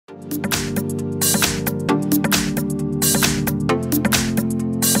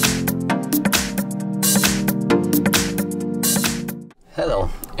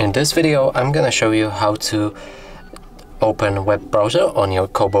In this video, I'm gonna show you how to open a web browser on your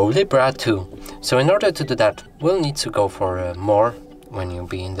Kobo Libra 2. So in order to do that, we'll need to go for more when you'll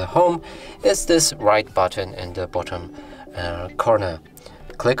be in the home. It's this right button in the bottom corner.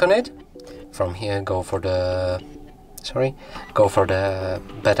 Click on it. From here, go for the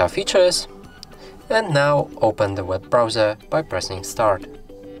beta features. And now open the web browser by pressing start.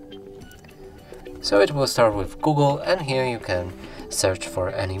 So it will start with Google, and here you can search for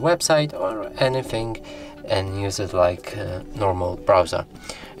any website or anything and use it like a normal browser.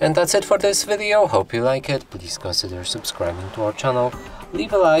 And that's it for this video. Hope you like it. Please consider subscribing to our channel,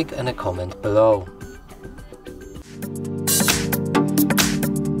 leave a like and a comment below.